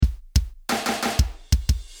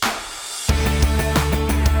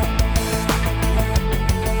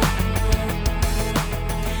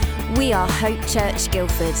We are Hope Church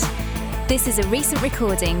Guildford. This is a recent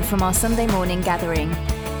recording from our Sunday morning gathering.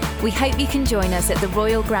 We hope you can join us at the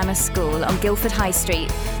Royal Grammar School on Guildford High Street,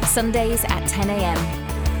 Sundays at 10 a.m.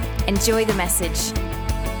 Enjoy the message.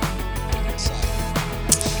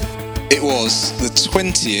 It was the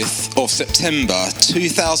 20th of September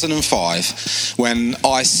 2005 when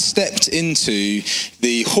I stepped into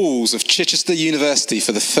the halls of Chichester University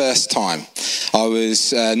for the first time. I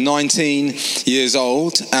was 19 years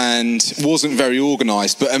old and wasn't very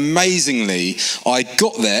organised, but amazingly I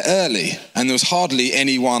got there early and there was hardly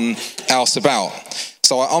anyone else about.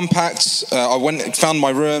 So I unpacked, I went, found my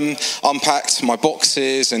room, unpacked my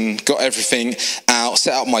boxes and got everything out,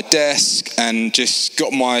 set up my desk and just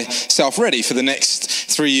got myself ready for the next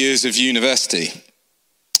 3 years of university.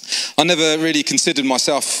 I never really considered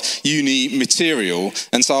myself uni material,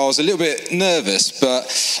 and so I was a little bit nervous, but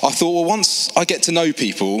I thought, well, once I get to know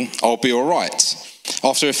people, I'll be all right.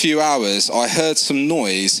 After a few hours, I heard some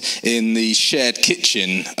noise in the shared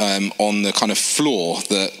kitchen on the kind of floor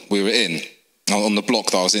that we were in. On the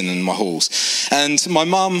block that I was in my halls. And my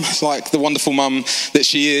mum, like the wonderful mum that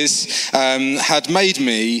she is, had made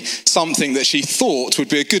me something that she thought would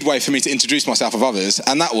be a good way for me to introduce myself with others,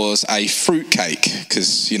 and that was a fruitcake.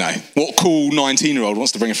 Because, you know, what cool 19-year-old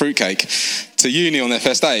wants to bring a fruitcake to uni on their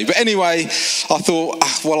first day? But anyway, I thought,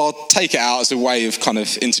 well, I'll take it out as a way of kind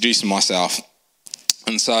of introducing myself.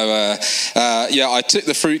 And so, I took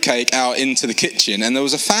the fruitcake out into the kitchen, and there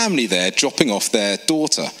was a family there dropping off their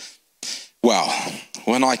daughter. Well,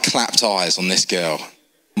 when I clapped eyes on this girl,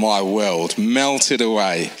 my world melted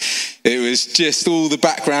away. It was just all the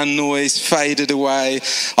background noise faded away.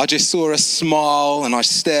 I just saw her smile and I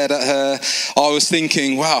stared at her. I was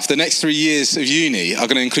thinking, wow, if the next 3 years of uni are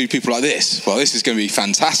going to include people like this, well, this is going to be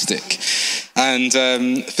fantastic. And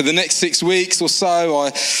for the next 6 weeks or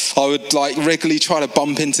so, I would like regularly try to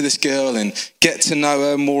bump into this girl and get to know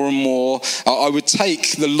her more and more. I would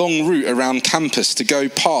take the long route around campus to go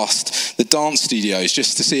past the dance studios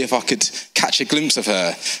just to see if I could catch a glimpse of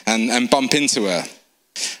her and bump into her.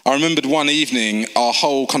 I remembered one evening our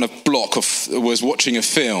whole kind of block was watching a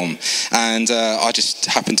film, and I just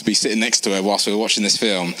happened to be sitting next to her whilst we were watching this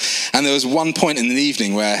film. And there was one point in the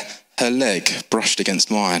evening where her leg brushed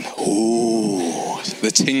against mine. Ooh,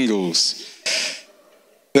 the tingles.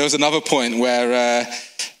 There was another point where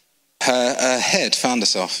her head found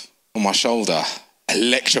herself on my shoulder,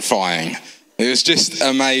 electrifying. It was just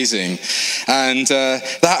amazing. And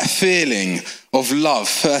that feeling of love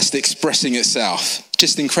first expressing itself,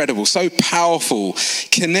 just incredible, so powerful,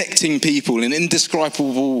 connecting people in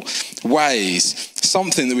indescribable ways,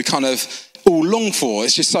 something that we kind of all long for.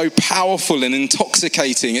 It's just so powerful and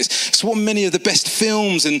intoxicating. It's what many of the best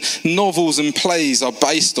films and novels and plays are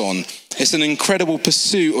based on. It's an incredible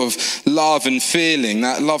pursuit of love and feeling,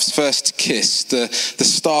 that love's first kiss, the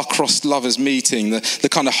star-crossed lovers meeting, the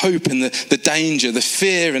kind of hope and the danger, the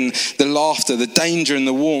fear and the laughter, the danger and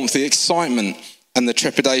the warmth, the excitement and the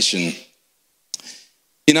trepidation.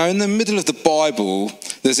 You know, in the middle of the Bible,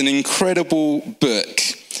 there's an incredible book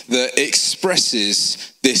that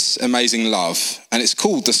expresses this amazing love, and it's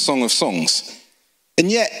called the Song of Songs.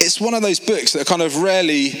 And yet, it's one of those books that are kind of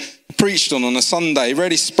rarely preached on a Sunday,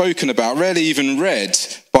 rarely spoken about, rarely even read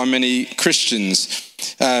by many Christians.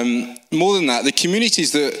 More than that, the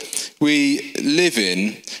communities that we live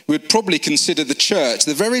in would probably consider the church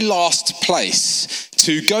the very last place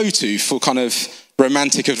to go to for kind of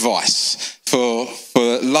romantic advice, for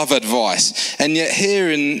love advice. And yet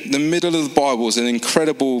here in the middle of the Bible is an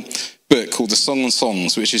incredible book called The Song of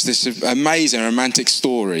Songs, which is this amazing romantic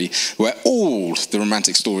story where all the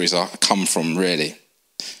romantic stories come from, really.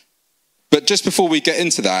 But just before we get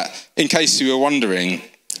into that, in case you were wondering,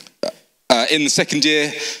 in the second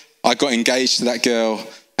year, I got engaged to that girl,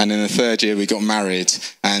 and in the third year, we got married.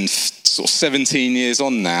 And sort of 17 years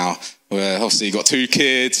on now, we're obviously got 2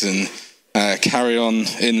 kids and carry on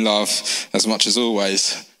in love as much as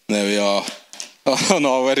always. There we are on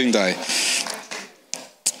our wedding day.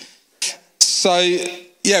 So,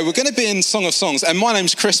 yeah, we're going to be in Song of Songs. And my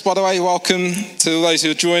name's Chris, by the way. Welcome to those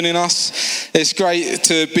who are joining us. It's great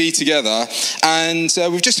to be together. And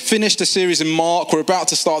we've just finished a series in Mark. We're about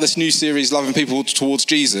to start this new series, Loving People Towards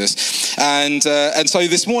Jesus. And so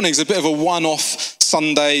this morning is a bit of a one-off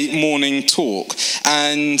Sunday morning talk.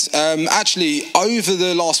 And actually, over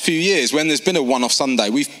the last few years, when there's been a one-off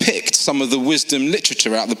Sunday, we've picked some of the wisdom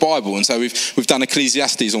literature out of the Bible. And so we've done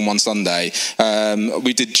Ecclesiastes on one Sunday.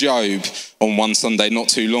 We did Job on one Sunday not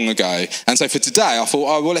too long ago. And so for today, I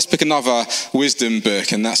thought, let's pick another wisdom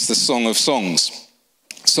book, and that's the Song of Songs.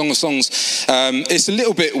 Song of Songs. It's a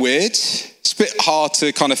little bit weird. It's a bit hard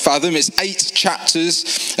to kind of fathom. It's 8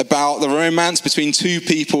 chapters about the romance between 2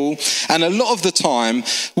 people. And a lot of the time,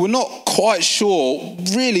 we're not quite sure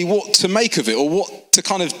really what to make of it or what to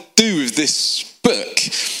kind of do with this book.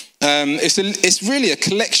 It's really a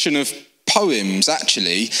collection of poems,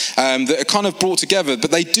 actually, that are kind of brought together, but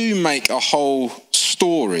they do make a whole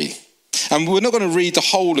story. And we're not going to read the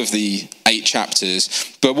whole of the 8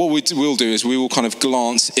 chapters, but what we will do is we will kind of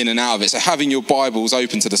glance in and out of it. So having your Bibles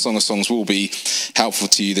open to the Song of Songs will be helpful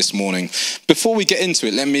to you this morning. Before we get into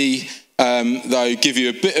it, let me, though, give you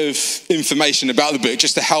a bit of information about the book,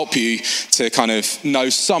 just to help you to kind of know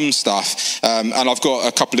some stuff. And I've got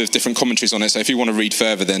a couple of different commentaries on it, so if you want to read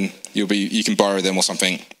further, then you can borrow them or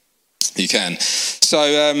something. You can. So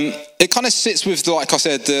it kind of sits with, like I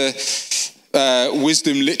said, the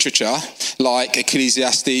wisdom literature, like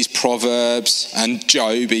Ecclesiastes, Proverbs, and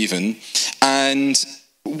Job even. And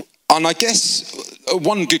I guess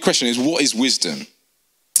one good question is, what is wisdom?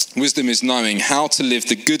 Wisdom is knowing how to live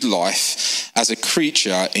the good life as a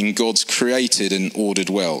creature in God's created and ordered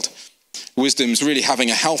world. Wisdom is really having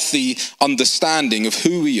a healthy understanding of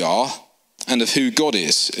who we are and of who God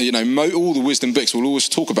is. You know, all the wisdom books will always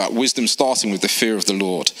talk about wisdom starting with the fear of the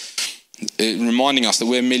Lord, reminding us that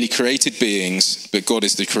we're merely created beings, but God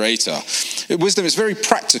is the creator. Wisdom is very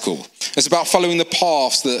practical. It's about following the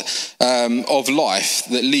paths of life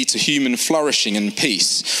that lead to human flourishing and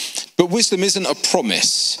peace. But wisdom isn't a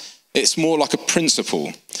promise. It's more like a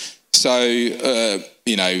principle. So,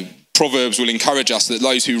 Proverbs will encourage us that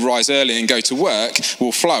those who rise early and go to work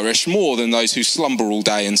will flourish more than those who slumber all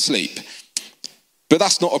day and sleep. But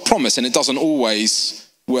that's not a promise, and it doesn't always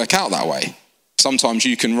work out that way. Sometimes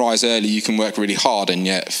you can rise early, you can work really hard, and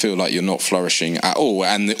yet feel like you're not flourishing at all.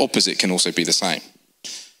 And the opposite can also be the same.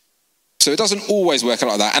 So it doesn't always work out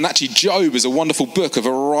like that. And actually, Job is a wonderful book of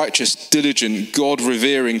a righteous, diligent,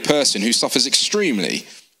 God-revering person who suffers extremely.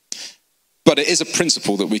 But it is a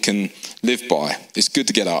principle that we can live by. It's good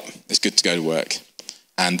to get up. It's good to go to work.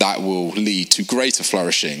 And that will lead to greater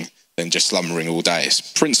flourishing than just slumbering all day. It's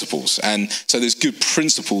principles. And so there's good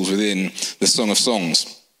principles within the Song of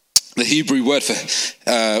Songs. The Hebrew word for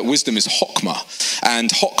wisdom is chokmah. And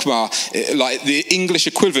chokmah, like the English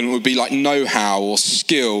equivalent would be like know-how or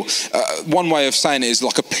skill. One way of saying it is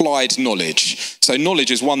like applied knowledge. So knowledge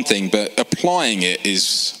is one thing, but applying it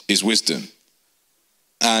is wisdom.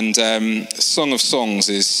 And Song of Songs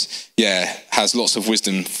has lots of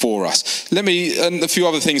wisdom for us. And a few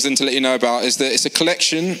other things then to let you know about is that it's a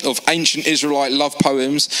collection of ancient Israelite love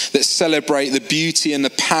poems that celebrate the beauty and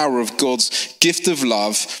the power of God's gift of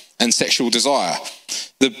love and sexual desire.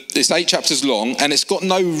 It's 8 chapters long, and it's got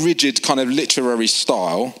no rigid kind of literary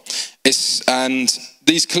style. And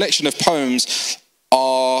these collection of poems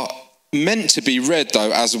are meant to be read,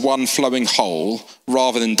 though, as one flowing whole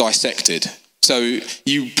rather than dissected. So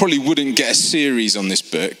you probably wouldn't get a series on this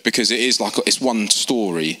book because it's one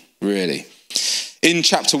story, really. In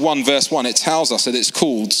chapter 1, verse 1, it tells us that it's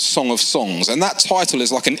called Song of Songs. And that title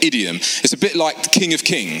is like an idiom. It's a bit like King of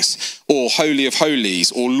Kings or Holy of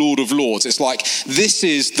Holies or Lord of Lords. It's like, this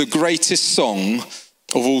is the greatest song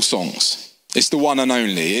of all songs. It's the one and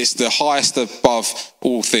only. It's the highest above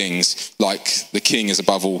all things, like the king is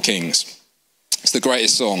above all kings. It's the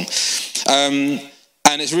greatest song.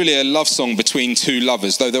 And it's really a love song between 2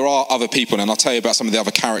 lovers, though there are other people, and I'll tell you about some of the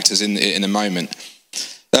other characters in a moment.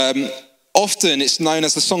 Often it's known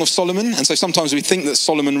as the Song of Solomon, and so sometimes we think that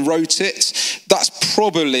Solomon wrote it. That's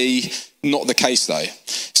probably not the case, though.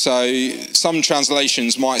 So some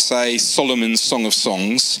translations might say Solomon's Song of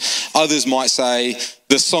Songs. Others might say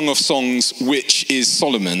the Song of Songs, which is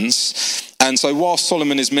Solomon's. And so while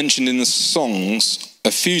Solomon is mentioned in the songs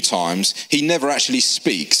a few times, he never actually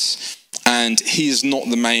speaks, and he is not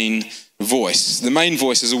the main voice. The main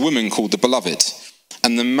voice is a woman called the Beloved.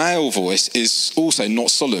 And the male voice is also not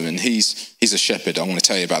Solomon. He's a shepherd. I'm going to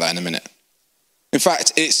tell you about that in a minute. In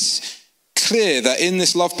fact, it's clear that in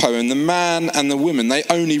this love poem, the man and the woman, they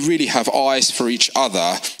only really have eyes for each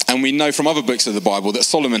other. And we know from other books of the Bible that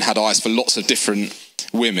Solomon had eyes for lots of different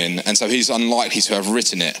women. And so he's unlikely to have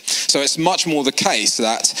written it. So it's much more the case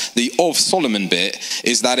that the of Solomon bit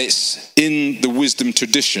is that it's in the wisdom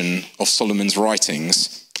tradition of Solomon's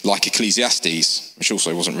writings, like Ecclesiastes, which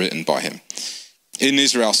also wasn't written by him. In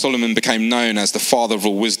Israel, Solomon became known as the father of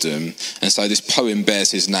all wisdom, and so this poem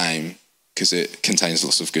bears his name because it contains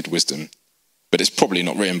lots of good wisdom, but it's probably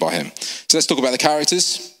not written by him. So let's talk about the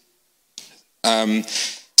characters.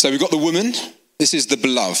 So we've got the woman, This is the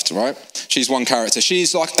beloved, right? She's one character.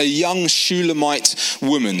 She's like a young Shulamite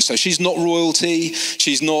woman. So she's not royalty.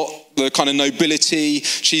 She's not the kind of nobility.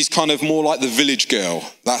 She's kind of more like the village girl,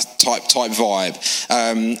 that type vibe.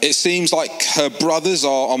 It seems like her brothers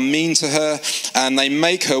are mean to her, and they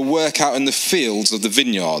make her work out in the fields of the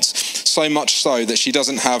vineyards, so much so that she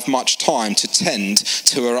doesn't have much time to tend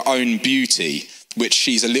to her own beauty, which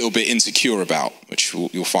she's a little bit insecure about, which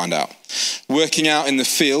you'll find out. Working out in the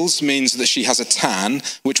fields means that she has a tan,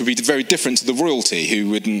 which would be very different to the royalty, who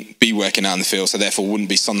wouldn't be working out in the fields, so therefore wouldn't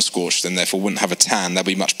be sun-scorched and therefore wouldn't have a tan. They'll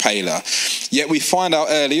be much paler. Yet we find out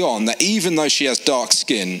early on that even though she has dark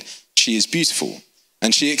skin, she is beautiful.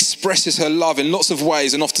 And she expresses her love in lots of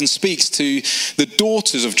ways and often speaks to the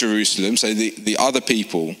daughters of Jerusalem, so the other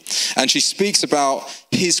people. And she speaks about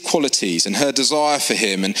his qualities and her desire for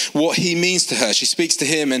him and what he means to her. She speaks to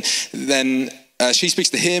him, and then she speaks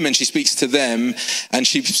to him and she speaks to them, and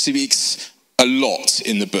she speaks a lot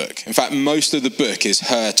in the book. In fact, most of the book is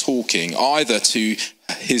her talking either to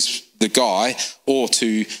the guy or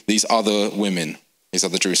to these other women, these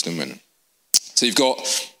other Jerusalem women. So you've got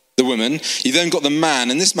the woman, you then got the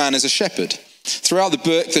man, and this man is a shepherd. Throughout the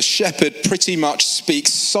book, the shepherd pretty much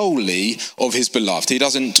speaks solely of his beloved. He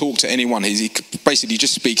doesn't talk to anyone. He basically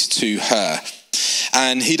just speaks to her.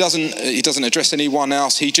 And he doesn't address anyone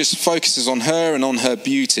else. He just focuses on her and on her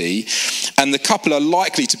beauty. And the couple are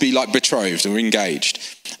likely to be like betrothed or engaged.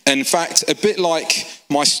 In fact, a bit like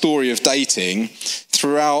my story of dating,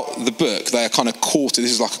 throughout the book, they are kind of courted.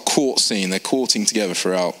 This is like a court scene. They're courting together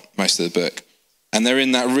throughout most of the book. And they're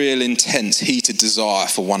in that real intense, heated desire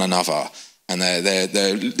for one another. And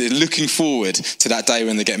they're looking forward to that day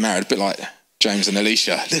when they get married, a bit like James and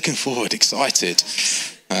Alicia, looking forward, excited.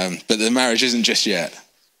 But the marriage isn't just yet.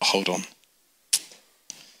 Hold on.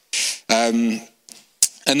 And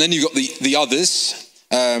then you've got the others.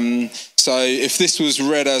 So if this was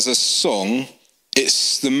read as a song,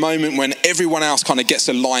 it's the moment when everyone else kind of gets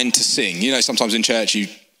a line to sing. You know, sometimes in church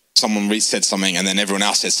someone said something and then everyone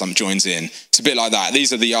else says something, joins in. It's a bit like that.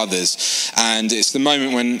 These are the others. And it's the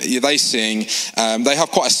moment when they sing. They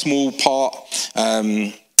have quite a small part.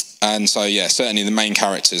 And so, yeah, certainly the main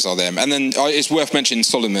characters are them. And then it's worth mentioning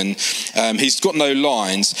Solomon. He's got no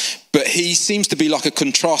lines, but he seems to be like a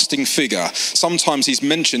contrasting figure. Sometimes he's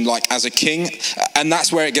mentioned like as a king, and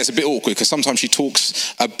that's where it gets a bit awkward, because sometimes she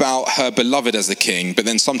talks about her beloved as the king, but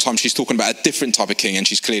then sometimes she's talking about a different type of king, and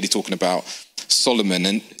she's clearly talking about Solomon.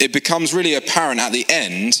 And it becomes really apparent at the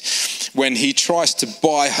end when he tries to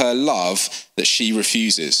buy her love that she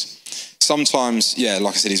refuses. Sometimes, yeah,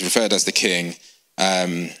 like I said, he's referred as the king.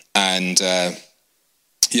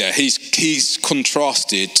 He's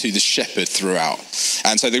contrasted to the shepherd throughout.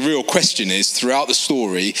 And so the real question is, throughout the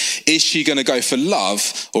story, is she going to go for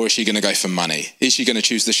love or is she going to go for money? Is she going to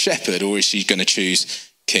choose the shepherd or is she going to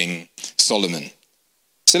choose King Solomon?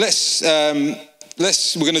 So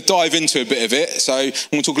we're going to dive into a bit of it. So I'm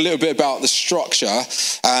going to talk a little bit about the structure,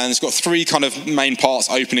 and it's got three kind of main parts: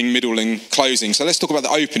 opening, middle, and closing. So let's talk about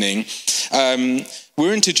the opening.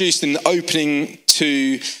 We're introduced in the opening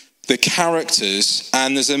to the characters,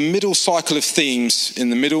 and there's a middle cycle of themes in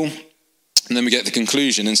the middle, and then we get the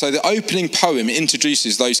conclusion. And so the opening poem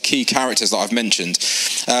introduces those key characters that I've mentioned.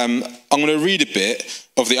 I'm going to read a bit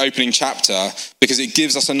of the opening chapter because it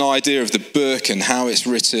gives us an idea of the book and how it's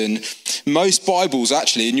written. Most Bibles,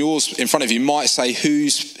 actually, in yours in front of you, might say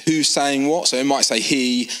who's saying what. So it might say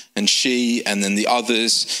he and she and then the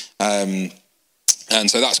others. And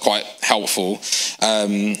so that's quite helpful.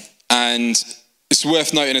 And it's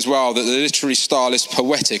worth noting as well that the literary style is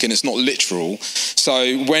poetic and it's not literal.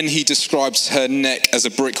 So when he describes her neck as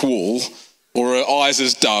a brick wall, or her eyes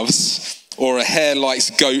as doves, or her hair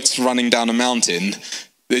like goats running down a mountain,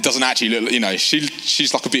 it doesn't actually look,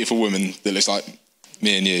 she's like a beautiful woman that looks like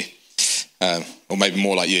me and you. Or maybe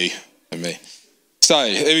more like you and me. So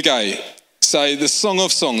here we go. So the Song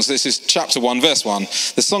of Songs, this is chapter 1, verse 1.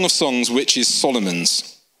 The Song of Songs, which is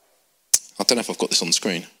Solomon's. I don't know if I've got this on the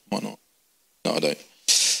screen. Might not. No, I don't.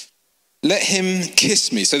 Let him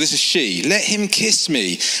kiss me. So this is she. Let him kiss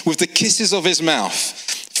me with the kisses of his mouth.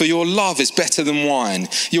 For your love is better than wine.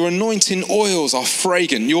 Your anointing oils are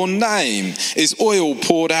fragrant. Your name is oil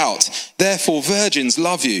poured out. Therefore virgins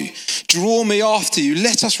love you. Draw me after you.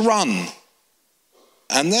 Let us run.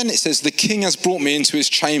 And then it says, the king has brought me into his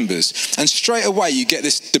chambers. And straight away you get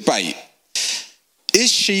this debate.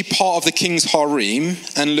 Is she part of the king's harem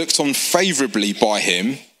and looked on favourably by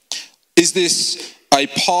him? Is this a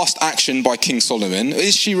past action by King Solomon?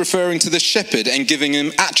 Is she referring to the shepherd and giving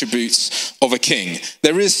him attributes of a king?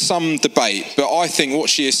 There is some debate, but I think what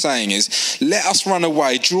she is saying is, let us run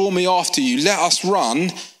away, draw me after you, let us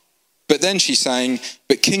run, But then she's saying,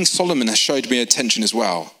 but King Solomon has showed me attention as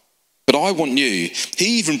well. But I want you.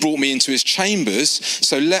 He even brought me into his chambers,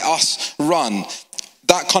 so let us run.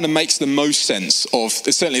 That kind of makes the most sense of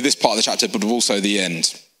certainly this part of the chapter, but also the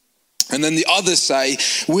end. And then the others say,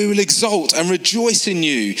 we will exult and rejoice in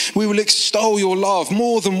you. We will extol your love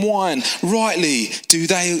more than wine. Rightly do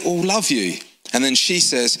they all love you. And then she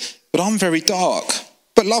says, but I'm very dark,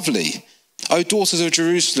 but lovely. O daughters of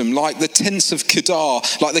Jerusalem, like the tents of Kedar,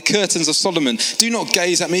 like the curtains of Solomon, do not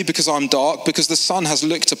gaze at me because I'm dark, because the sun has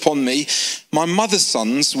looked upon me. My mother's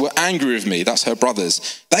sons were angry with me, that's her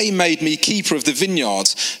brothers. They made me keeper of the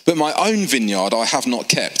vineyards, but my own vineyard I have not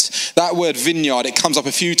kept. That word vineyard, it comes up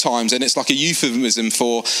a few times, and it's like a euphemism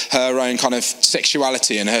for her own kind of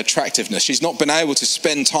sexuality and her attractiveness. She's not been able to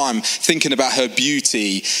spend time thinking about her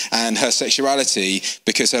beauty and her sexuality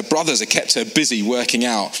because her brothers have kept her busy working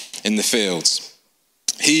out in the fields.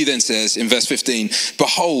 He then says in verse 15,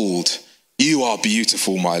 behold, you are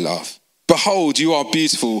beautiful, my love. Behold, you are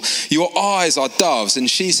beautiful. Your eyes are doves. And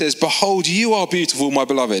she says, behold, you are beautiful, my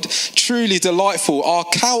beloved. Truly delightful. Our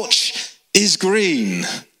couch is green.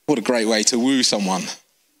 What a great way to woo someone.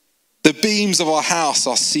 The beams of our house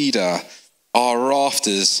are cedar. Our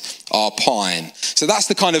rafters are pine. So that's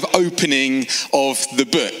the kind of opening of the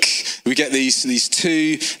book. We get these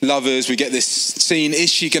two lovers. We get this scene. Is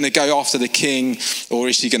she going to go after the king, or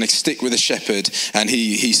is she going to stick with the shepherd? And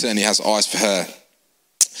he certainly has eyes for her.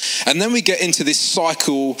 And then we get into this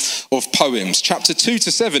cycle of poems. Chapter 2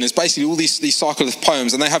 to 7 is basically all these cycle of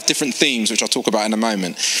poems, and they have different themes, which I'll talk about in a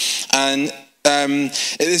moment. And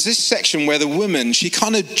there's this section where the woman, she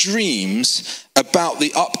kind of dreams about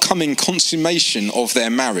the upcoming consummation of their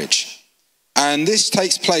marriage. And this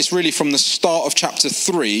takes place really from the start of chapter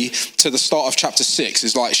 3 to the start of chapter 6.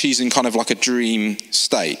 It's like she's in kind of like a dream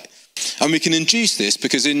state. And we can induce this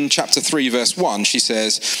because in chapter 3 verse 1 she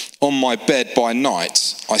says, on my bed by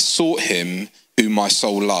night I sought him whom my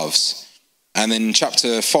soul loves. And then in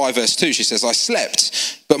chapter 5 verse 2 she says, I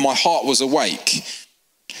slept but my heart was awake.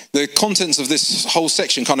 The contents of this whole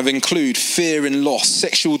section kind of include fear and loss,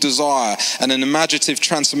 sexual desire, and an imaginative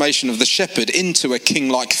transformation of the shepherd into a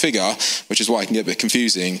king-like figure, which is why it can get a bit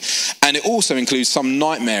confusing. And it also includes some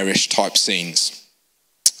nightmarish type scenes,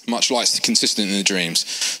 much like consistent in the dreams.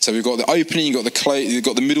 So we've got the opening, you've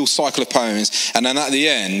got the middle cycle of poems, and then at the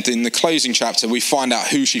end, in the closing chapter, we find out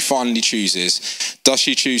who she finally chooses. Does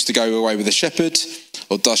she choose to go away with the shepherd,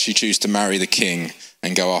 or does she choose to marry the king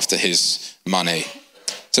and go after his money?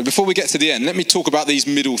 So before we get to the end, let me talk about these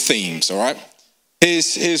middle themes, all right?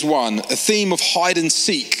 Here's one. A theme of hide and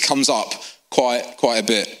seek comes up quite a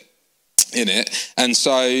bit in it. And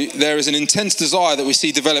so there is an intense desire that we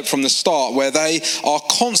see develop from the start where they are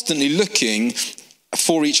constantly looking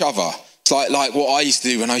for each other. It's like what I used to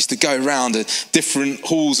do when I used to go around at different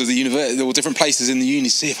halls of the university or different places in the uni,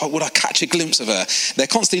 see if would I catch a glimpse of her. They're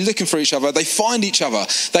constantly looking for each other. They find each other.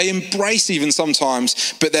 They embrace even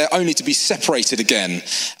sometimes, but they're only to be separated again.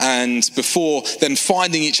 And before then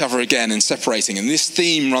finding each other again and separating. And this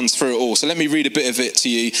theme runs through it all. So let me read a bit of it to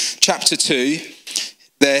you. Chapter 2,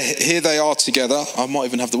 here they are together. I might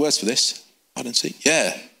even have the words for this. I don't see.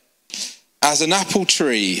 Yeah. As an apple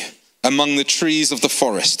tree among the trees of the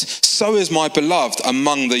forest, so is my beloved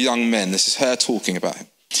among the young men. This is her talking about him.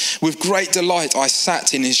 With great delight I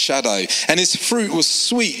sat in his shadow, and his fruit was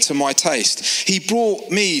sweet to my taste. He brought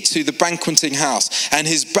me to the banqueting house, and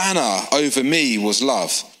his banner over me was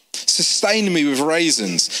love. Sustain me with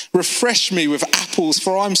raisins, refresh me with apples,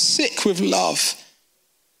 for I'm sick with love.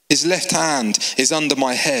 His left hand is under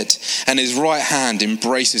my head, and his right hand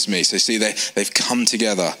embraces me. So see, they've come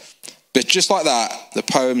together. But just like that, the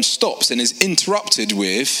poem stops and is interrupted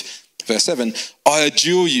with, verse 7, I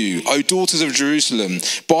adjure you, O daughters of Jerusalem,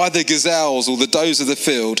 by the gazelles or the does of the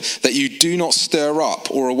field, that you do not stir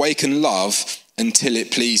up or awaken love until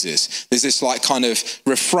it pleases. There's this like kind of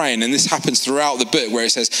refrain, and this happens throughout the book where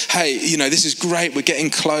it says, hey, this is great, we're getting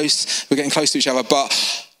close to each other,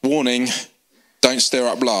 but warning, don't stir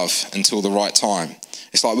up love until the right time.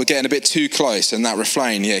 It's like we're getting a bit too close, and that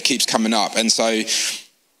refrain, keeps coming up. And so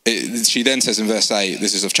she then says in verse 8,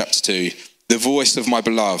 this is of chapter 2, the voice of my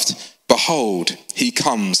beloved, behold, he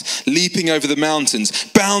comes, leaping over the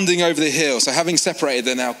mountains, bounding over the hills. So having separated,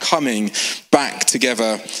 they're now coming back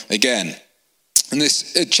together again. And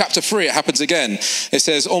this chapter 3, it happens again. It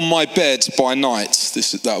says, on my bed by night.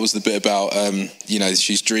 That was the bit about,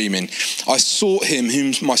 she's dreaming. I sought him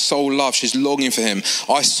whom my soul loves. She's longing for him.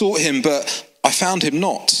 I sought him, but I found him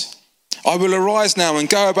not. I will arise now and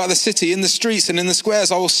go about the city, in the streets and in the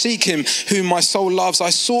squares. I will seek him whom my soul loves.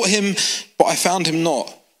 I sought him, but I found him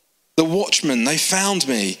not. The watchmen, they found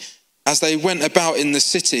me, as they went about in the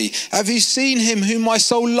city. "Have you seen him whom my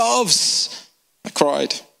soul loves?" I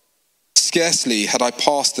cried. "Scarcely had I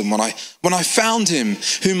passed them when I found him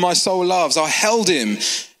whom my soul loves. I held him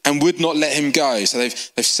and would not let him go." So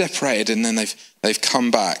they've separated and then they've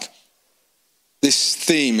come back. This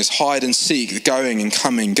theme is hide and seek, going and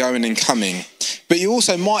coming, going and coming. But you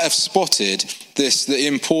also might have spotted the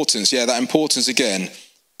importance, that importance again.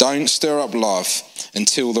 Don't stir up love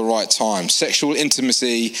until the right time. Sexual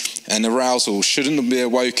intimacy and arousal shouldn't be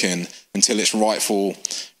awoken until its rightful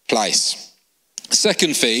place.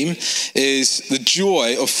 Second theme is the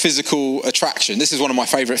joy of physical attraction. This is one of my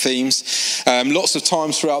favourite themes. Lots of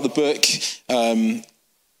times throughout the book,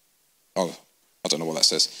 I don't know what that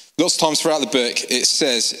says. Lots of times throughout the book, it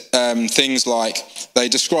says things like they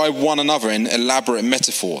describe one another in elaborate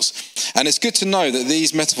metaphors. And it's good to know that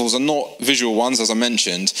these metaphors are not visual ones, as I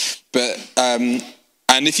mentioned, but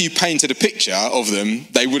and if you painted a picture of them,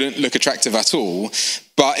 they wouldn't look attractive at all.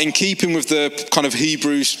 But in keeping with the kind of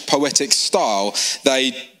Hebrew poetic style,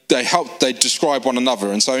 they describe one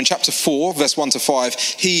another. And so in chapter 4, verse 1 to 5,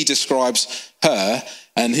 he describes her,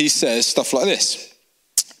 and he says stuff like this: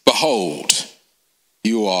 "Behold,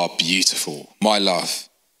 you are beautiful, my love.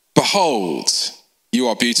 Behold, you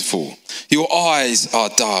are beautiful. Your eyes are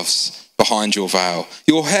doves behind your veil.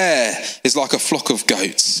 Your hair is like a flock of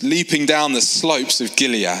goats leaping down the slopes of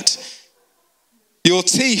Gilead. Your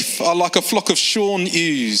teeth are like a flock of shorn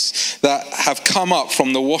ewes that have come up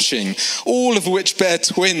from the washing, all of which bear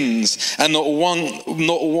twins, and not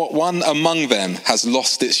one among them has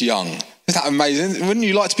lost its young." Isn't that amazing? Wouldn't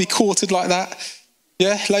you like to be courted like that?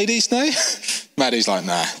 Yeah, ladies, no? Maddie's like,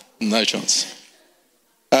 nah, no chance.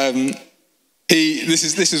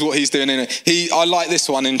 This is what he's doing. I like this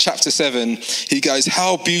one in chapter 7. He goes,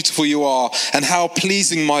 "How beautiful you are, and how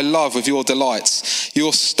pleasing my love with your delights.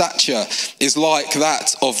 Your stature is like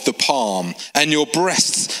that of the palm, and your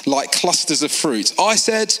breasts like clusters of fruit. I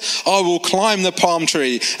said, I will climb the palm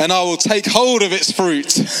tree, and I will take hold of its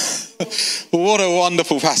fruit." What a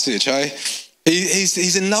wonderful passage, eh?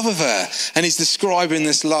 He's in love with her, and he's describing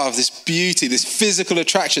this love, this beauty, this physical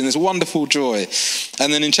attraction, this wonderful joy.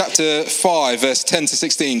 And then in chapter 5, verse 10 to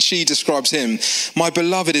 16, she describes him: "My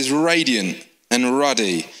beloved is radiant and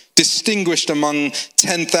ruddy, distinguished among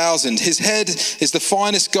 10,000. His head is the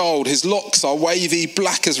finest gold. His locks are wavy,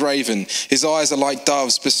 black as raven. His eyes are like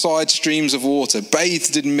doves beside streams of water,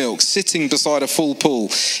 bathed in milk, sitting beside a full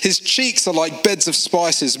pool. His cheeks are like beds of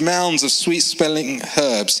spices, mounds of sweet-smelling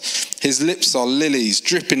herbs. His lips are lilies,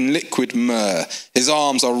 dripping liquid myrrh. His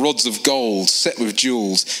arms are rods of gold, set with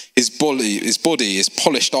jewels. His body is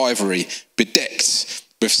polished ivory, bedecked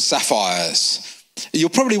with sapphires." You're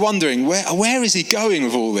probably wondering, where is he going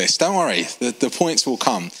with all this? Don't worry, the points will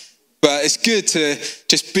come. But it's good to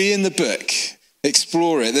just be in the book,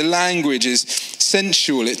 explore it. The language is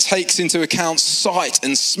sensual. It takes into account sight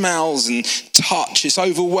and smells and touch. It's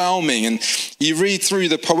overwhelming. And you read through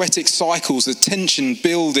the poetic cycles, the tension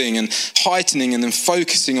building and heightening and then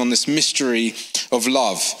focusing on this mystery of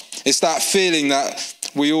love. It's that feeling that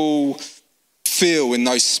we all feel in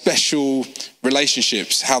those special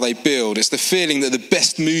relationships, how they build. It's the feeling that the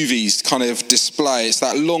best movies kind of display. It's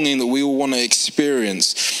that longing that we all want to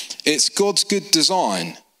experience. It's God's good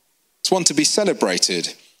design. It's one to be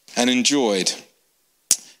celebrated and enjoyed.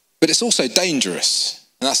 But it's also dangerous.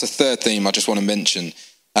 And that's the third theme I just want to mention.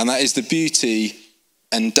 And that is the beauty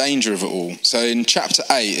and danger of it all. So in chapter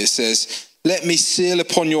 8, it says, "Let me seal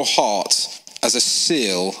upon your heart as a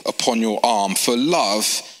seal upon your arm, for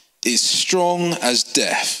love is strong as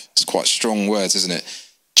death." It's quite strong words, isn't it?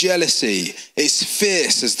 "Jealousy is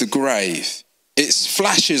fierce as the grave. Its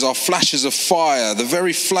flashes are flashes of fire, the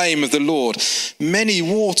very flame of the Lord. Many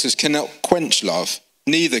waters cannot quench love,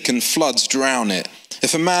 neither can floods drown it.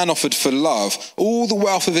 If a man offered for love all the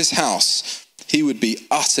wealth of his house, he would be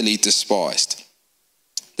utterly despised."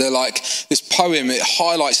 They're like this poem, it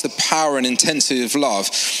highlights the power and intensity of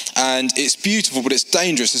love, and it's beautiful, but it's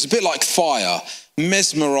dangerous. It's a bit like fire.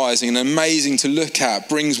 Mesmerizing and amazing to look at,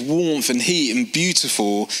 brings warmth and heat and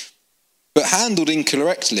beautiful, but handled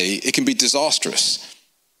incorrectly, it can be disastrous.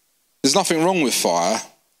 There's nothing wrong with fire,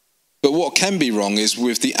 but what can be wrong is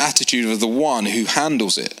with the attitude of the one who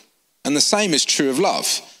handles it. And the same is true of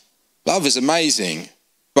love. Love is amazing,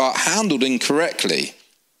 but handled incorrectly,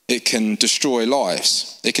 it can destroy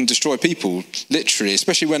lives. It can destroy people, literally,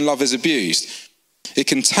 especially when love is abused. It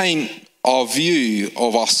can taint our view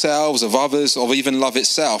of ourselves, of others, of even love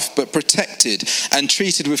itself, but protected and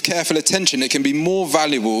treated with careful attention, it can be more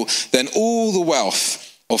valuable than all the wealth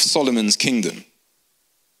of Solomon's kingdom.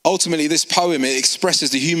 Ultimately, this poem, it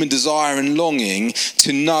expresses the human desire and longing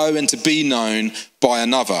to know and to be known by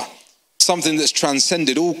another. something that's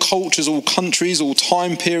transcended all cultures, all countries, all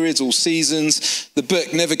time periods, all seasons. The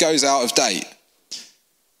book never goes out of date.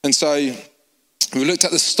 And so we've looked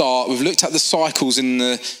at the start, we've looked at the cycles in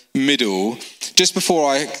the middle. Just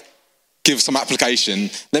before I give some application,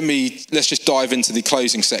 let's just dive into the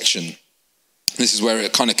closing section. This is where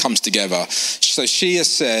it kind of comes together. So she has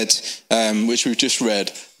said, which we've just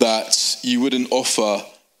read, that you wouldn't offer,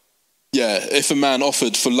 if a man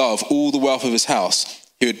offered for love all the wealth of his house,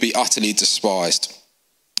 he would be utterly despised.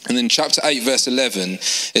 And then chapter 8, verse 11,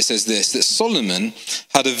 it says this, that Solomon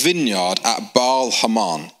had a vineyard at Baal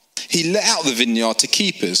Haman. He let out the vineyard to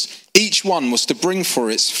keepers. Each one was to bring for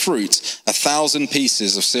its fruit 1,000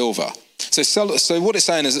 pieces of silver. So what it's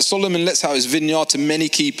saying is that Solomon lets out his vineyard to many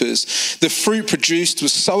keepers. The fruit produced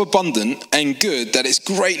was so abundant and good that it's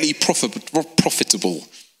greatly profitable.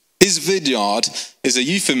 His vineyard is a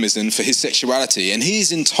euphemism for his sexuality, and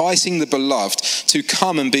he's enticing the beloved to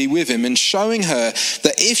come and be with him and showing her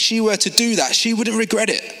that if she were to do that, she wouldn't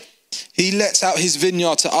regret it. He lets out his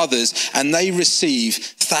vineyard to others, and they receive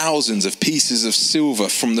thousands of pieces of silver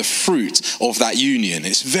from the fruit of that union.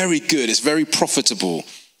 It's very good. It's very profitable.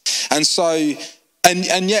 And so,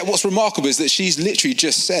 and yet what's remarkable is that she's literally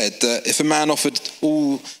just said that if a man offered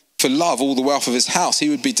all the wealth of his house, he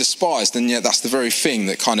would be despised. And yet that's the very thing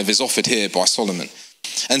that kind of is offered here by Solomon.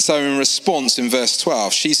 And so in response, in verse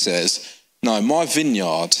 12, she says, no, my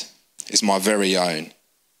vineyard is my very own,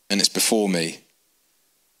 and it's before me.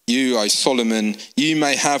 You, O Solomon, you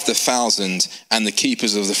may have the 1,000 and the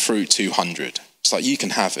keepers of the fruit 200. It's like, you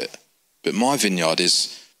can have it, but my vineyard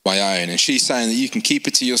is my own. And she's saying that you can keep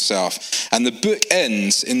it to yourself. And the book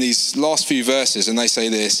ends in these last few verses, and they say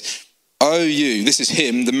this, oh, you, this is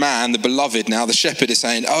him, the man, the beloved now, the shepherd is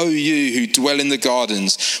saying, oh, you who dwell in the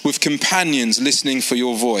gardens with companions listening for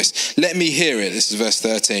your voice, let me hear it. This is verse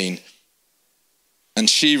 13. And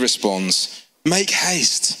she responds, make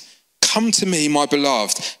haste, come to me, my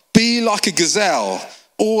beloved, be like a gazelle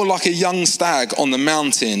or like a young stag on the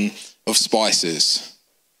mountain of spices.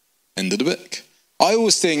 End of the book. I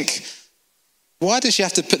always think, why does she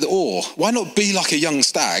have to put the or? Why not be like a young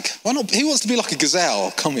stag? Why not? Who wants to be like a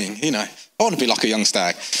gazelle coming? I want to be like a young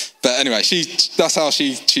stag. But anyway, that's how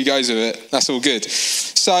she goes with it. That's all good.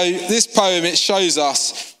 So this poem, it shows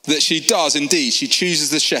us that she does indeed. She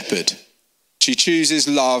chooses the shepherd. She chooses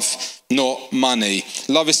love, not money.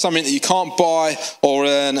 Love is something that you can't buy or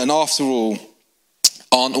earn. And after all,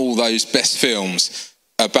 aren't all those best films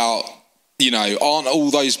about, aren't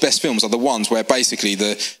all those best films are the ones where basically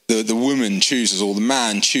the woman chooses or the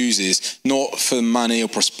man chooses not for money or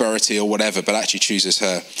prosperity or whatever, but actually chooses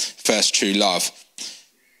her first true love.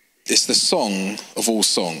 It's the song of all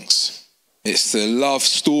songs. It's the love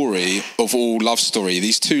story of all love story.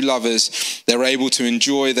 These two lovers, they're able to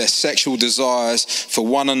enjoy their sexual desires for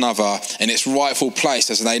one another in its rightful place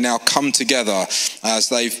as they now come together, as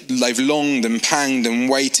they've longed and panged and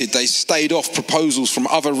waited. They stayed off proposals from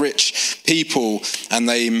other rich people and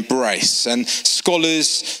they embrace. And scholars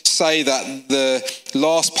say that the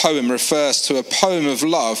last poem refers to a poem of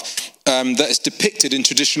love that is depicted in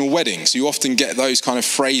traditional weddings. You often get those kind of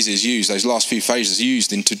phrases used, those last few phrases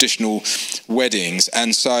used in traditional weddings.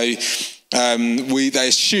 And so they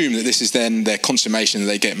assume that this is then their consummation, that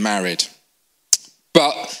they get married.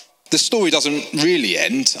 But the story doesn't really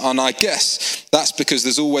end, and I guess that's because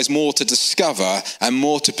there's always more to discover and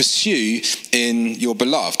more to pursue in your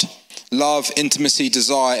beloved. Love, intimacy,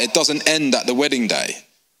 desire, it doesn't end at the wedding day.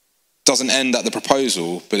 Doesn't end at the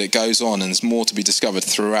proposal, but it goes on and there's more to be discovered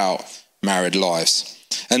throughout married lives.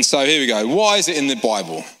 And so here we go. Why is it in the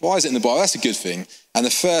Bible? Why is it in the Bible? That's a good thing. And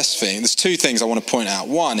the first thing, there's two things I want to point out.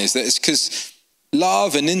 One is that it's because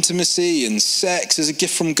love and intimacy and sex is a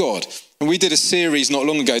gift from God. And we did a series not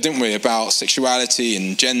long ago, didn't we, about sexuality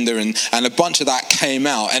and gender, and a bunch of that came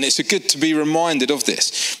out. And it's good to be reminded of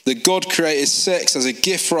this, that God created sex as a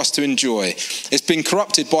gift for us to enjoy. It's been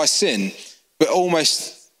corrupted by sin, but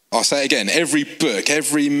almost, I'll say it again, every book,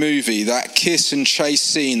 every movie, that kiss and chase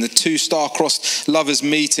scene, the two star-crossed lovers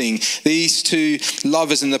meeting, these two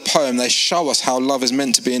lovers in the poem, they show us how love is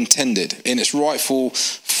meant to be intended in its rightful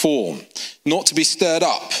form. Not to be stirred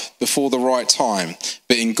up before the right time,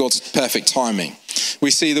 but in God's perfect timing.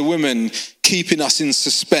 We see the woman keeping us in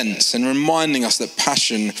suspense and reminding us that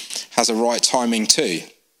passion has a right timing too.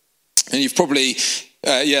 And you've probably...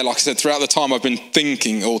 like I said, throughout the time I've been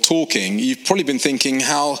thinking or talking, you've probably been thinking,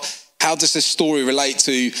 how does this story relate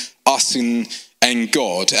to us and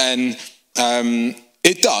God? And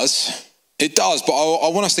it does, but I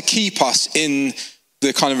want us to keep us in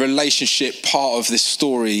the kind of relationship part of this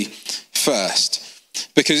story first,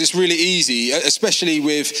 because it's really easy, especially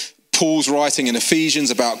with Paul's writing in Ephesians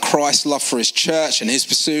about Christ's love for his church and his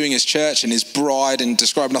pursuing his church and his bride and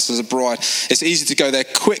describing us as a bride. It's easy to go there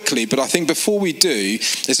quickly, but I think before we do,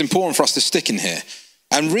 it's important for us to stick in here.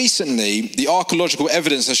 And recently, the archaeological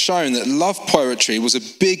evidence has shown that love poetry was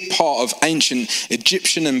a big part of ancient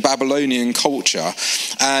Egyptian and Babylonian culture,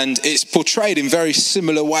 and it's portrayed in very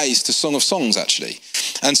similar ways to Song of Songs, actually.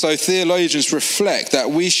 And so theologians reflect that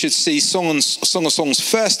we should see Song of Songs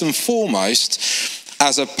first and foremost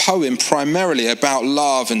as a poem primarily about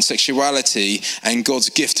love and sexuality and God's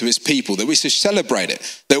gift to his people, that we should celebrate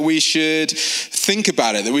it, that we should think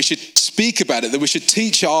about it, that we should speak about it, that we should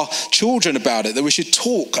teach our children about it, that we should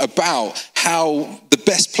talk about how the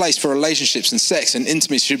best place for relationships and sex and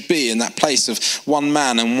intimacy should be in that place of one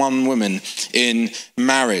man and one woman in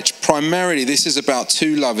marriage. Primarily, this is about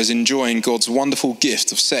two lovers enjoying God's wonderful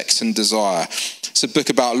gift of sex and desire. It's a book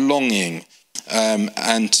about longing,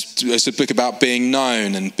 and it's a book about being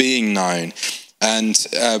known and being known, and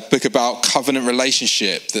a book about covenant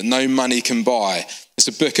relationship that no money can buy. It's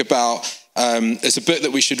a book about it's a book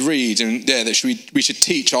that we should read, and that we should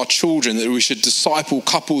teach our children, that we should disciple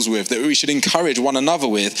couples with, that we should encourage one another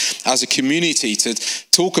with as a community to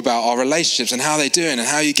talk about our relationships and how they're doing and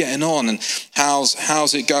how you're getting on and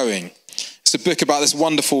how's it going. It's a book about this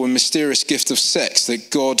wonderful and mysterious gift of sex that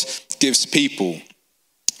God gives people,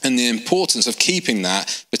 and the importance of keeping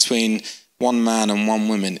that between one man and one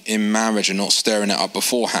woman in marriage and not stirring it up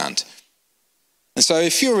beforehand. And so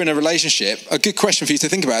if you're in a relationship, a good question for you to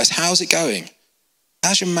think about is, how's it going?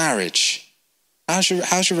 How's your marriage? How's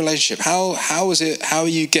your relationship? How is it? How are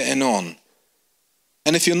you getting on?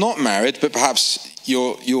 And if you're not married, but perhaps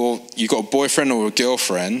you've got a boyfriend or a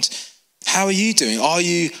girlfriend, how are you doing? Are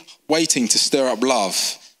you waiting to stir up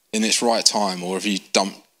love in its right time, or have you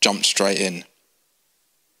jumped straight in?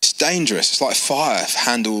 It's dangerous. It's like fire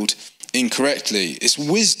handled incorrectly. It's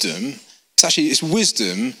wisdom. It's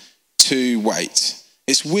wisdom to wait.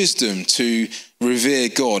 It's wisdom to revere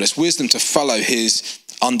God. It's wisdom to follow his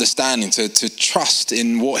understanding, to trust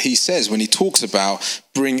in what he says when he talks about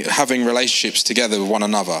having relationships together with one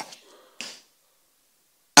another.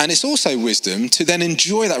 And it's also wisdom to then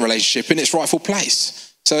enjoy that relationship in its rightful place.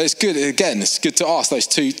 So it's good, again, it's good to ask those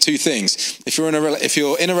two things. If you're in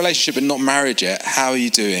a relationship and not married yet, how are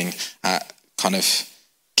you doing at kind of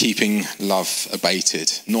keeping love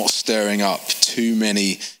abated, not stirring up too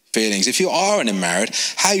many feelings? If you are married,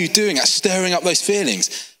 how are you doing at stirring up those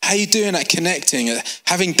feelings? How are you doing at connecting, at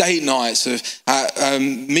having date nights, at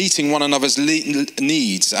meeting one another's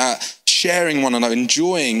needs, at sharing one another,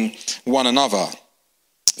 enjoying one another?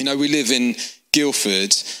 You know, we live in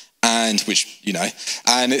Guildford, and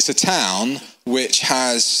it's a town which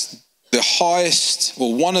has the highest,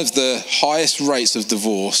 or one of the highest rates of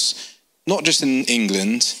divorce, not just in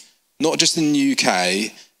England, not just in the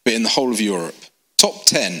UK, but in the whole of Europe. Top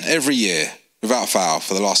 10 every year, without fail,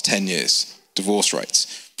 for the last 10 years, divorce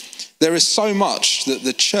rates. There is so much that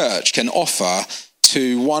the church can offer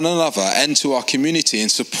to one another and to our community in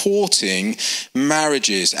supporting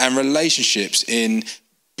marriages and relationships in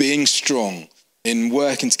being strong, in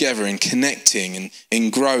working together, in connecting, and in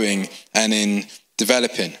growing and in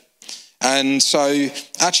developing. And so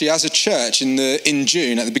actually as a church in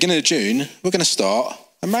June, at the beginning of June, we're going to start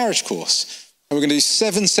a marriage course. And we're going to do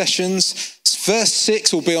 7 sessions. First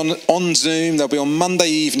 6 will be on Zoom. They'll be on Monday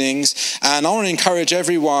evenings. And I want to encourage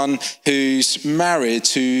everyone who's married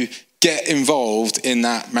to get involved in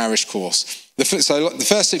that marriage course. So the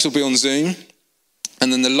first 6 will be on Zoom.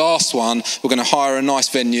 And then the last one, we're going to hire a nice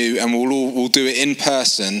venue, and we'll do it in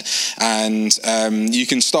person. And you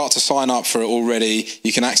can start to sign up for it already.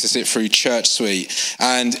 You can access it through Church Suite.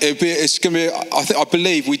 And it's going to be, I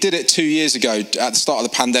believe we did it 2 years ago at the start of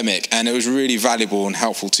the pandemic, and it was really valuable and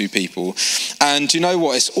helpful to people. And you know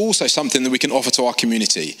what? It's also something that we can offer to our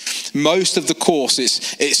community. Most of the course,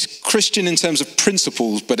 it's Christian in terms of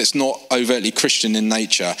principles, but it's not overtly Christian in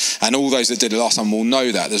nature. And all those that did it last time will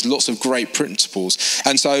know that. There's lots of great principles.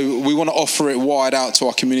 And so we want to offer it wide out to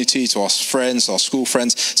our community, to our friends, our school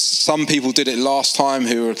friends. Some people did it last time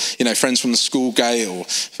who were, friends from the school gate, or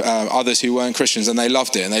others who weren't Christians, and they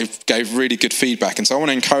loved it and they gave really good feedback. And so I want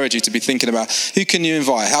to encourage you to be thinking about, who can you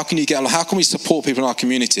invite? How can you get on? How can we support people in our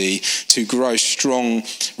community to grow strong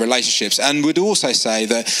relationships? And we'd also say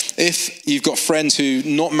that if you've got friends who are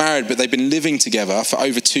not married, but they've been living together for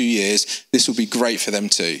over 2 years, this will be great for them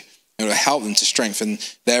too. It will help them to strengthen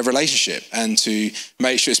their relationship and to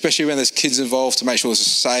make sure, especially when there's kids involved, to make sure it's a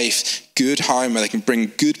safe, good home where they can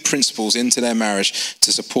bring good principles into their marriage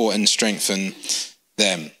to support and strengthen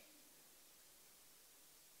them.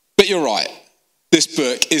 But you're right, this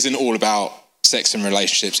book isn't all about sex and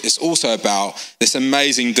relationships. It's also about this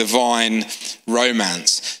amazing divine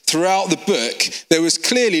romance. Throughout the book, there was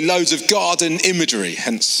clearly loads of garden imagery,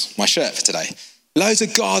 hence my shirt for today. Loads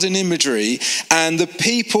of garden imagery, and the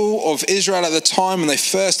people of Israel at the time when they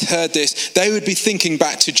first heard this, they would be thinking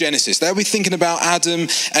back to Genesis. They would be thinking about Adam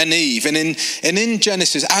and Eve. And in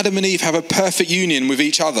Genesis, Adam and Eve have a perfect union with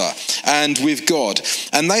each other and with God.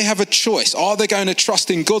 And they have a choice. Are they going to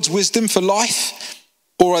trust in God's wisdom for life?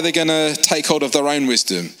 Or are they going to take hold of their own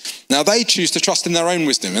wisdom? Now, they choose to trust in their own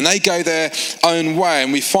wisdom, and they go their own way,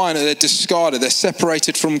 and we find that they're discarded, they're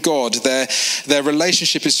separated from God, their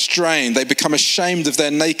relationship is strained, they become ashamed of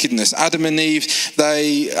their nakedness. Adam and Eve,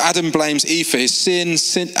 Adam blames Eve for his sin,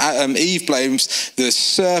 Eve blames the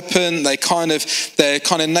serpent, they're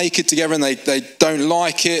kind of naked together, and they don't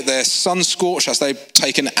like it, they're sun-scorched as they're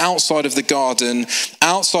taken outside of the garden,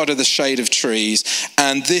 outside of the shade of trees,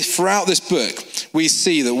 and throughout this book, we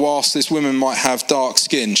see that whilst this woman might have dark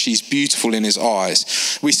skin, she's beautiful in his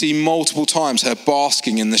eyes. We see multiple times her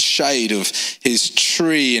basking in the shade of his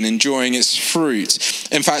tree and enjoying its fruit.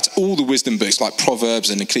 In fact, all the wisdom books like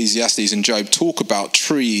Proverbs and Ecclesiastes and Job talk about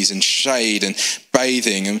trees and shade and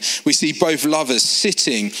bathing. And we see both lovers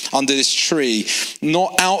sitting under this tree,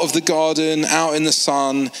 not out of the garden, out in the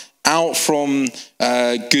sun, out from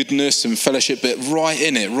goodness and fellowship, but right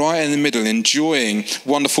in it, right in the middle, enjoying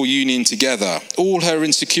wonderful union together. All her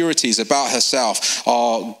insecurities about herself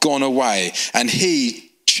are gone away, and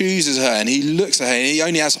he chooses her and he looks at her and he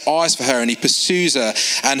only has eyes for her and he pursues her,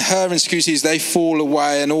 and her insecurities, they fall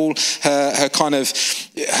away, and all her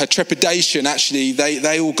trepidation, actually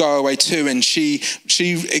they all go away too, and she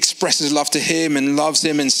expresses love to him and loves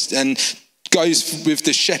him and goes with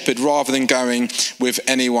the shepherd rather than going with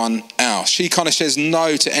anyone else. She kind of says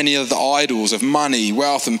no to any of the idols of money,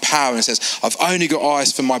 wealth and power, and says, I've only got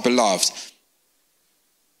eyes for my beloved.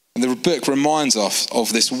 And the book reminds us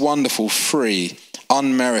of this wonderful, free,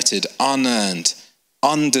 unmerited, unearned,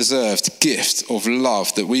 undeserved gift of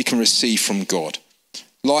love that we can receive from God.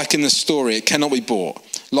 Like in the story, it cannot be bought.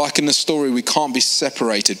 Like in the story, we can't be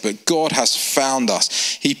separated, but God has found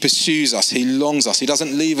us. He pursues us. He longs us. He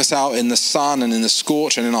doesn't leave us out in the sun and in the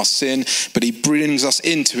scorch and in our sin, but he brings us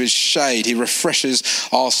into his shade. He refreshes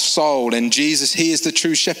our soul. And Jesus, he is the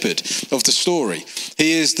true shepherd of the story.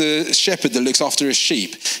 He is the shepherd that looks after his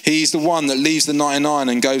sheep. He's the one that leaves the 99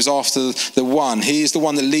 and goes after the one. He is the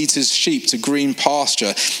one that leads his sheep to green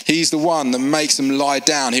pasture. He's the one that makes them lie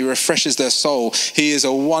down. He refreshes their soul. He is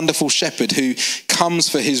a wonderful shepherd who comes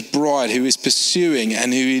for his bride, who is pursuing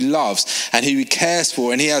and who he loves and who he cares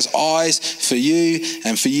for, and he has eyes for you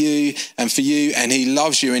and for you and for you, and he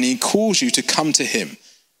loves you, and he calls you to come to him,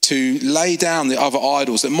 to lay down the other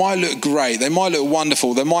idols that might look great, they might look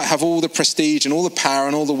wonderful, they might have all the prestige and all the power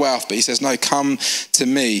and all the wealth, but he says, no, come to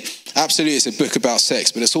me. Absolutely, it's a book about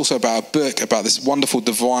sex, but it's also about a book about this wonderful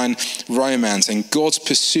divine romance and God's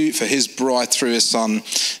pursuit for his bride through his son,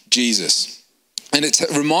 Jesus. And it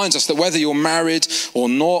reminds us that whether you're married or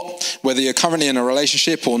not, whether you're currently in a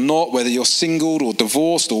relationship or not, whether you're single or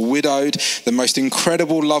divorced or widowed, the most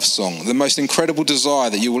incredible love song, the most incredible desire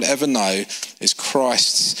that you will ever know is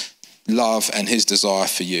Christ's love and his desire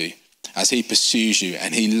for you, as he pursues you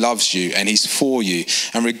and he loves you and he's for you.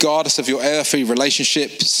 And regardless of your earthly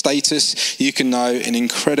relationship status, you can know an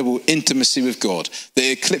incredible intimacy with God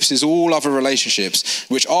that eclipses all other relationships,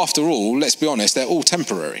 which after all, let's be honest, they're all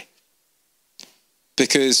temporary.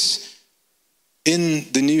 Because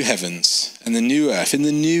in the new heavens and the new earth, in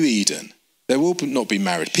the new Eden, there will not be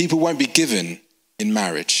marriage. People won't be given in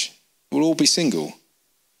marriage. We'll all be single.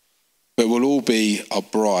 But we'll all be a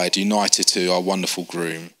bride united to our wonderful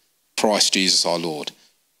groom, Christ Jesus our Lord.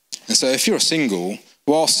 And so if you're single,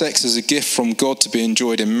 while sex is a gift from God to be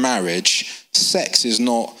enjoyed in marriage, sex is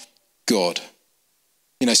not God.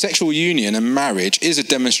 You know, sexual union and marriage is a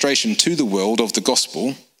demonstration to the world of the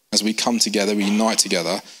gospel. As we come together, we unite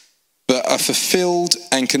together. But a fulfilled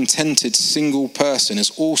and contented single person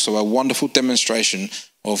is also a wonderful demonstration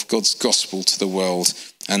of God's gospel to the world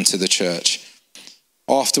and to the church.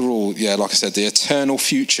 After all, like I said, the eternal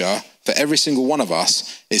future for every single one of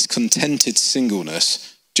us is contented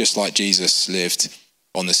singleness, just like Jesus lived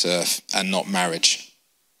on this earth, and not marriage.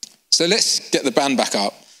 So let's get the band back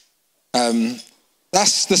up.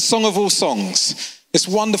 That's the song of all songs. This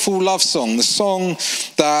wonderful love song, the song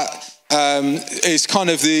that is kind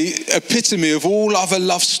of the epitome of all other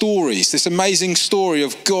love stories. This amazing story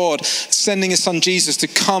of God sending his son Jesus to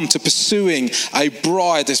come, to pursuing a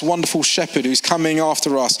bride, this wonderful shepherd who's coming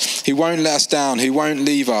after us. He won't let us down. He won't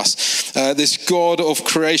leave us. This God of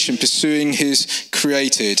creation pursuing his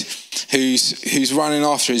created, who's running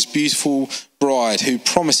after his beautiful bride who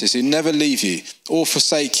promises, who never leave you or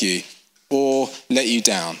forsake you or let you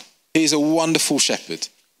down. He's a wonderful shepherd.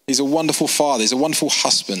 He's a wonderful father. He's a wonderful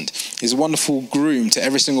husband. He's a wonderful groom to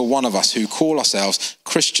every single one of us who call ourselves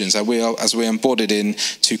Christians as we're embodied in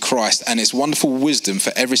to Christ. And it's wonderful wisdom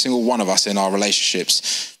for every single one of us in our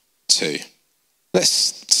relationships too. Let's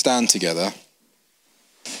stand together.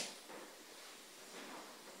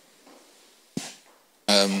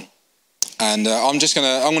 I'm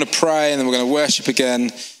going to pray, and then we're going to worship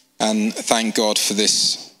again and thank God for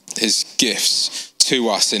his gifts to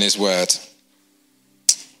us in his word.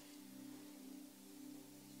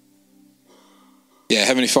 Yeah,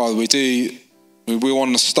 Heavenly Father, we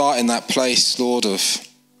want to start in that place, Lord, of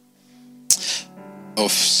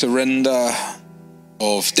surrender,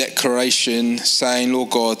 of declaration, saying, Lord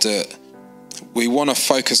God, that we want to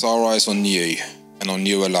focus our eyes on you and on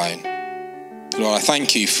you alone. Lord, I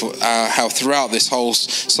thank you for how throughout this whole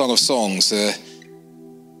Song of Songs, the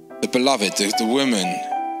beloved, the woman,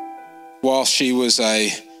 while she was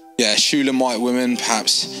a Shulamite woman,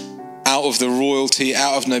 perhaps out of the royalty,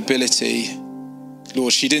 out of nobility,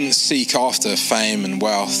 Lord, she didn't seek after fame and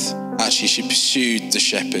wealth. Actually, she pursued the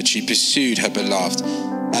shepherd. She pursued her beloved.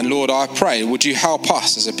 And Lord, I pray, would you help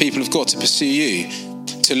us as a people of God to pursue you,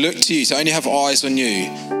 to look to you, to only have eyes on you,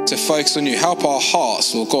 to focus on you. Help our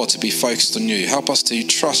hearts, Lord God, to be focused on you. Help us to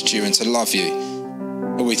trust you and to love you.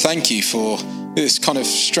 Lord, we thank you for this kind of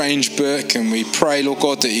strange book, and we pray, Lord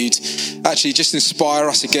God, that you'd actually just inspire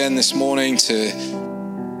us again this morning to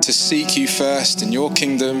seek you first in your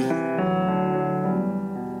kingdom.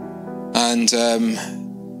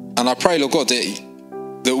 And I pray, Lord God, that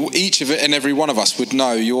each of it and every one of us would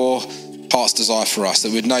know your heart's desire for us,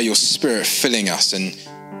 that we'd know your spirit filling us and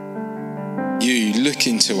you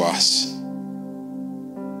looking to us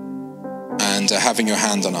and having your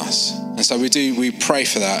hand on us. And so we pray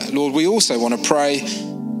for that. Lord, we also want to pray,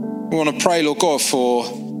 Lord God, for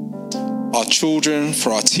our children,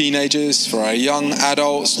 for our teenagers, for our young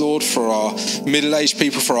adults, Lord, for our middle-aged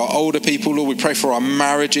people, for our older people, Lord. We pray for our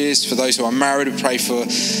marriages, for those who are married. We pray for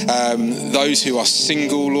those who are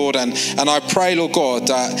single, Lord. And I pray, Lord God,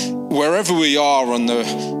 that wherever we are on the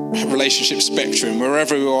relationship spectrum,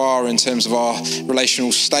 wherever we are in terms of our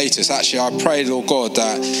relational status, actually, I pray, Lord God,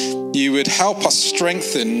 that you would help us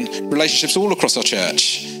strengthen relationships all across our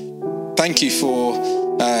church. Thank you for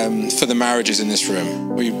the marriages in this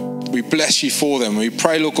room. We bless you for them. We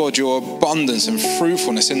pray, Lord God, your abundance and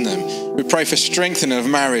fruitfulness in them. We pray for strengthening of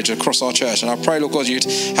marriage across our church. And I pray, Lord God, you'd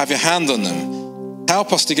have your hand on them.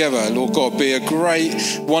 Help us together, Lord God, be a great,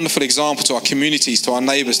 wonderful example to our communities, to our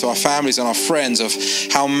neighbours, to our families and our friends of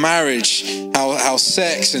how marriage, how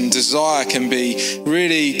sex and desire can be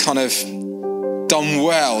really kind of done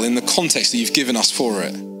well in the context that you've given us for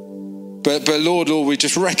it. But Lord, we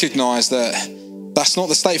just recognise that that's not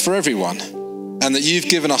the state for everyone, and that you've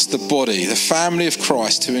given us the body, the family of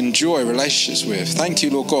Christ, to enjoy relationships with. Thank you,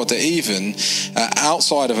 Lord God, that even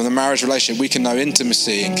outside of the marriage relationship, we can know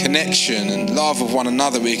intimacy and connection and love of one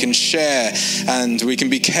another. We can share and we can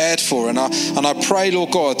be cared for. And I pray, Lord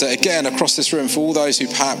God, that again across this room, for all those who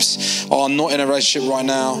perhaps are not in a relationship right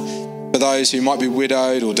now, for those who might be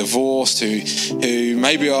widowed or divorced, who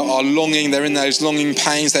maybe are longing, they're in those longing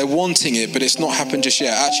pains, they're wanting it, but it's not happened just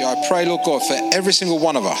yet. Actually, I pray, Lord God, for every single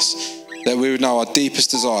one of us, that we would know our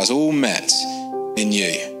deepest desires all met in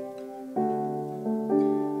you.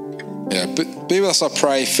 Yeah, but be with us, I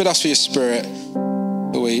pray. Fill us with your spirit.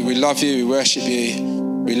 We love you, we worship you,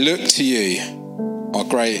 we look to you, our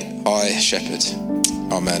great high shepherd.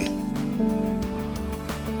 Amen.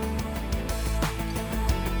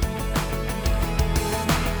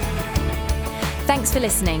 Thanks for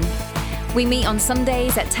listening. We meet on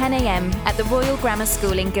Sundays at 10 a.m. at the Royal Grammar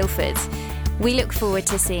School in Guildford. We look forward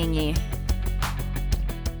to seeing you.